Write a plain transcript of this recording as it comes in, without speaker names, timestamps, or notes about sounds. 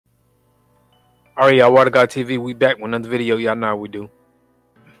Alright, y'all, Water God TV, we back with another video. Y'all know how we do.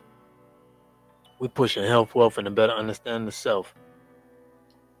 We pushing health, wealth, and a better understanding of self.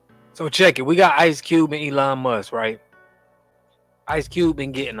 So check it. We got Ice Cube and Elon Musk, right? Ice Cube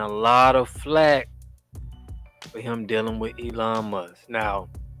been getting a lot of flack for him dealing with Elon Musk. Now,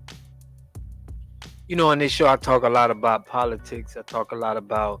 you know, on this show, I talk a lot about politics. I talk a lot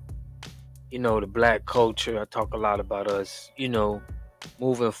about, you know, the black culture. I talk a lot about us, you know,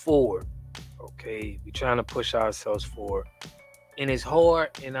 moving forward. Okay, we're trying to push ourselves forward. And it's hard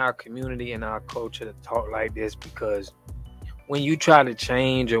in our community and our culture to talk like this because when you try to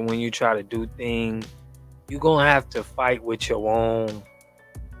change or when you try to do things, you're going to have to fight with your own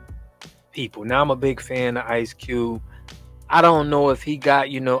people. Now, I'm a big fan of Ice Cube. I don't know if he got,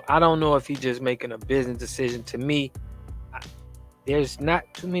 you know, I don't know if he's just making a business decision. To me, there's not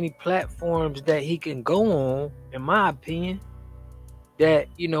too many platforms that he can go on, in my opinion, that,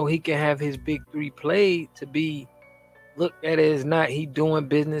 you know, he can have his big three played to be looked at as not he doing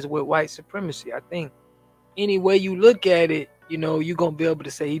business with white supremacy. I think any way you look at it, you know, you're going to be able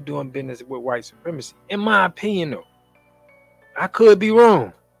to say he doing business with white supremacy. In my opinion, though, I could be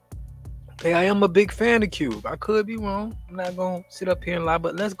wrong. Okay, I am a big fan of Cube. I could be wrong. I'm not going to sit up here and lie,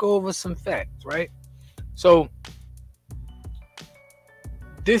 but let's go over some facts, right? So,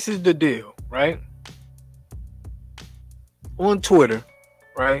 this is the deal, right? On Twitter,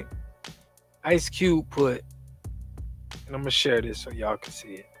 right? Ice Cube put, and I'm going to share this so y'all can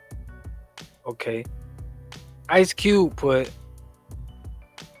see it. Okay. Ice Cube put,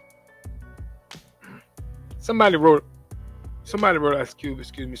 somebody wrote Ice Cube,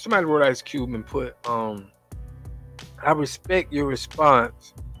 excuse me. Somebody wrote Ice Cube and put, I respect your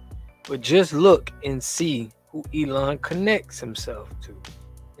response, but just look and see who Elon connects himself to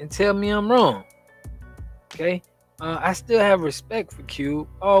and tell me I'm wrong. Okay? I still have respect for Cube,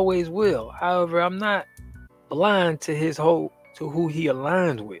 always will. However, I'm not blind to who he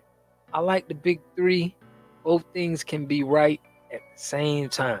aligns with. I like the big three. Both things can be right at the same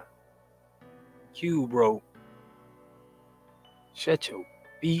time. Cube wrote, shut your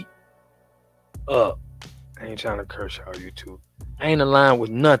beat up. I ain't trying to curse y'all, YouTube. I ain't aligned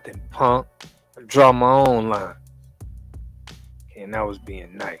with nothing, punk. I draw my own line. Okay, and that was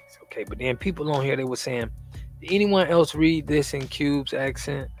being nice. Okay, but then people on here, they were saying, did anyone else read this in Cube's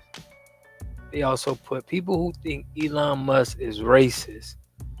accent? They also put, people who think Elon Musk is racist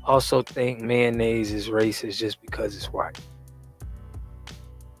also think mayonnaise is racist just because it's white.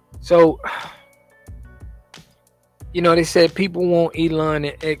 So, you know, they said people want Elon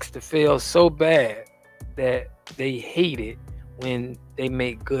and X to fail so bad that they hate it when they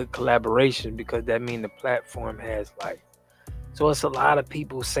make good collaboration because that means the platform has life. So it's a lot of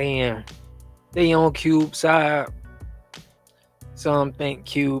people saying they on Cube's side. Some think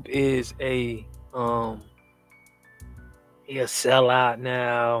Cube is a sellout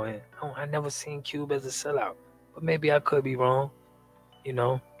now, and I never seen Cube as a sellout, but maybe I could be wrong, you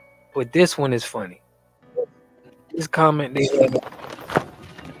know. But this one is funny. This comment they had.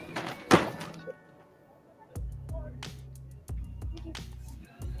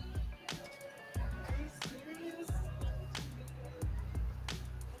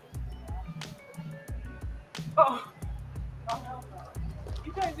 Oh,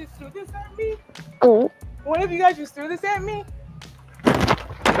 you guys just threw this at me? One of you guys just threw this at me?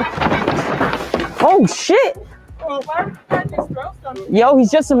 Oh shit! Oh, why would you guys just throw something? Yo,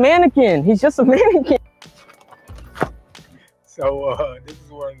 he's just a mannequin. He's just a mannequin. So this is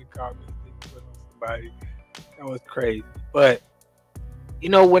one of the comments they put on somebody. That was crazy. But you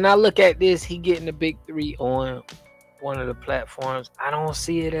know, when I look at this, he getting the big three on one of the platforms. I don't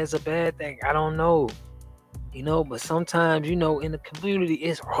see it as a bad thing. I don't know. You know, but sometimes, you know, in the community,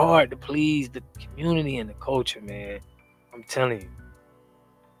 it's hard to please the community and the culture, man. I'm telling you.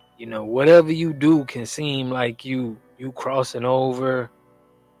 You know, whatever you do can seem like you crossing over.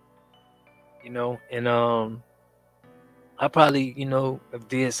 You know, and I probably, you know, have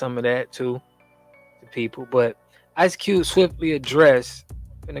did some of that too to people. But Ice Cube swiftly addressed,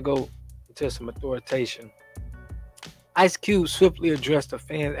 I'm gonna go into some authoritation. Ice Cube swiftly addressed a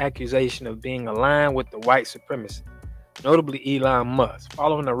fan's accusation of being aligned with the white supremacists, notably Elon Musk,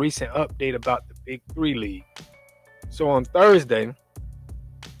 following a recent update about the Big Three League. So on Thursday,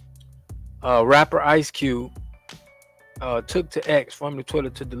 rapper Ice Cube took to X, formerly Twitter,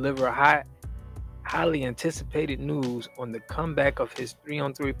 to deliver highly anticipated news on the comeback of his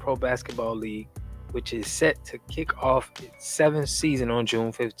 3-on-3 pro basketball league, which is set to kick off its 7th season on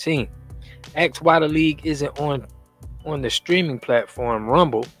June 15th. X, why the league isn't on the streaming platform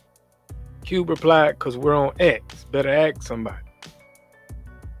Rumble, Cube replied, because we're on X. Better ask somebody.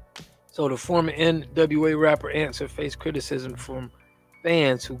 So the former NWA rapper Answer faced criticism from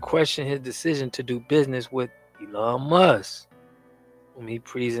fans who questioned his decision to do business with Elon Musk, who he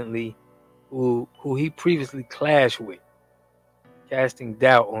previously clashed with, casting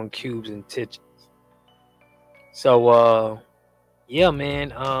doubt on Cube's intentions. So yeah,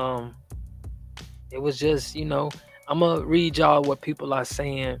 man, it was just, I'm gonna read y'all what people are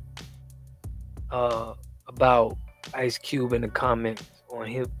saying about Ice Cube in the comments on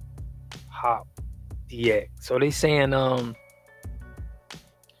Hip Hop DX. So they saying the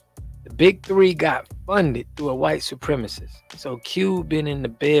big three got funded through a white supremacist. So Cube been in the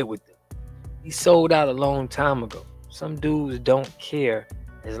bed with them. He sold out a long time ago. Some dudes don't care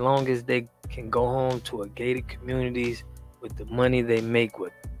as long as they can go home to a gated communities with the money they make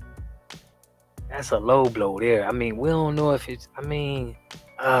with them. That's a low blow there. I mean, we don't know if it's, I'm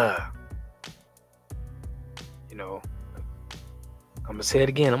gonna say it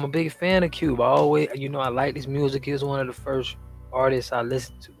again. I'm a big fan of Cube. I always, I like his music. He was one of the first artists I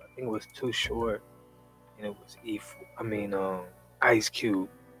listened to. I think it was Too Short, and it was Ice Cube.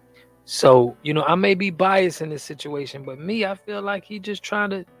 So, I may be biased in this situation, but me, I feel like he just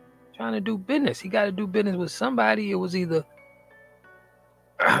trying to do business. He got to do business with somebody. It was either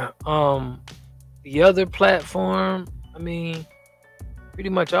the other platform. I mean, pretty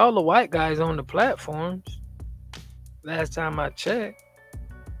much all the white guys on the platforms. Last time I checked.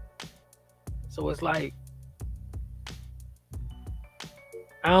 So it's like,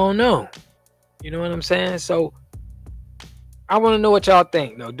 I don't know. You know what I'm saying? So I want to know what y'all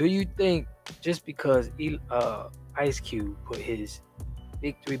think, though. Do you think just because Ice Cube put his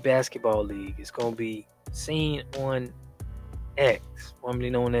Big Three Basketball League is going to be seen on X, formerly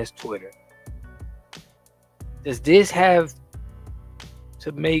known as Twitter, does this have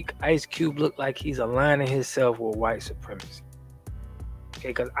to make Ice Cube look like he's aligning himself with white supremacy? Okay,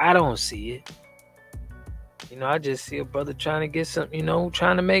 because I don't see it. I just see a brother trying to get some,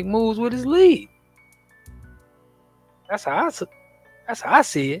 trying to make moves with his league. That's how I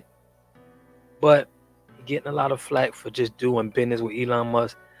see it. But getting a lot of flack for just doing business with Elon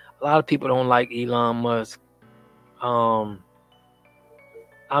Musk. A lot of people don't like Elon Musk. I'm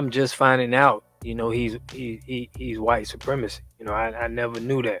just finding out, he's white supremacy. I never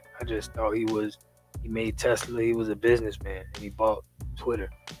knew that. I just thought he made Tesla. He was a businessman and he bought Twitter.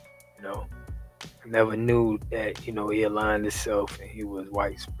 I never knew that, he aligned himself and he was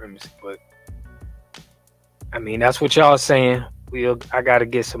white supremacy. But I mean, that's what y'all saying. I gotta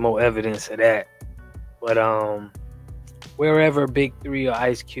get some more evidence of that. But wherever Big Three or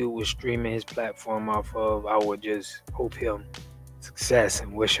Ice Cube was streaming his platform off of, I would just hope him success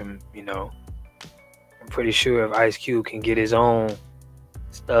and wish him, I'm pretty sure if Ice Cube can get his own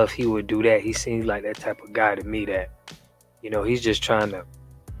stuff, he would do that. He seems like that type of guy to me that, he's just trying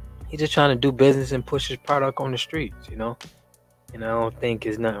to do business and push his product on the streets, And I don't think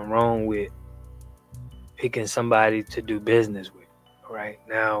there's nothing wrong with picking somebody to do business with. Right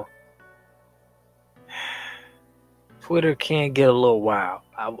now, Twitter can get a little wild.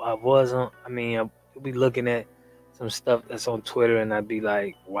 I'll be looking at some stuff that's on Twitter and I'd be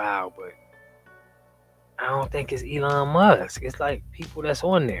like, wow, but I don't think it's Elon Musk. It's like people that's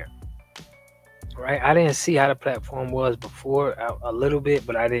on there. Right? I didn't see how the platform was before a little bit,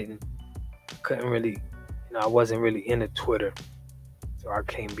 but I couldn't really, I wasn't really into Twitter. So I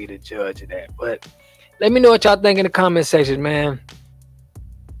can't be the judge of that. But let me know what y'all think in the comment section, man.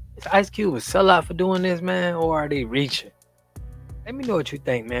 Is Ice Cube a sellout for doing this, man? Or are they reaching? Let me know what you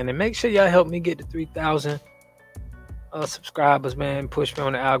think, man. And make sure y'all help me get to 3,000 subscribers, man. Push me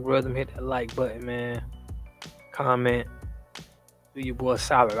on the algorithm. Hit that like button, man. Comment. Do your boy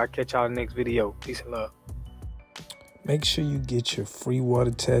solid. I'll catch y'all in the next video. Peace and love. Make sure you get your free water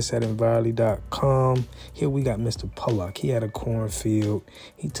test at Envirely.com. Here we got Mr. Pollock. He had a cornfield.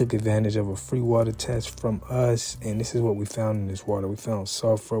 He took advantage of a free water test from us. And this is what we found in this water. We found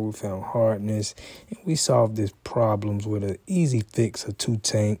sulfur. We found hardness. And we solved these problems with an easy fix of 2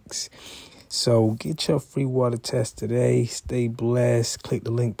 tanks. So get your free water test today. Stay blessed. Click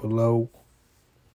the link below.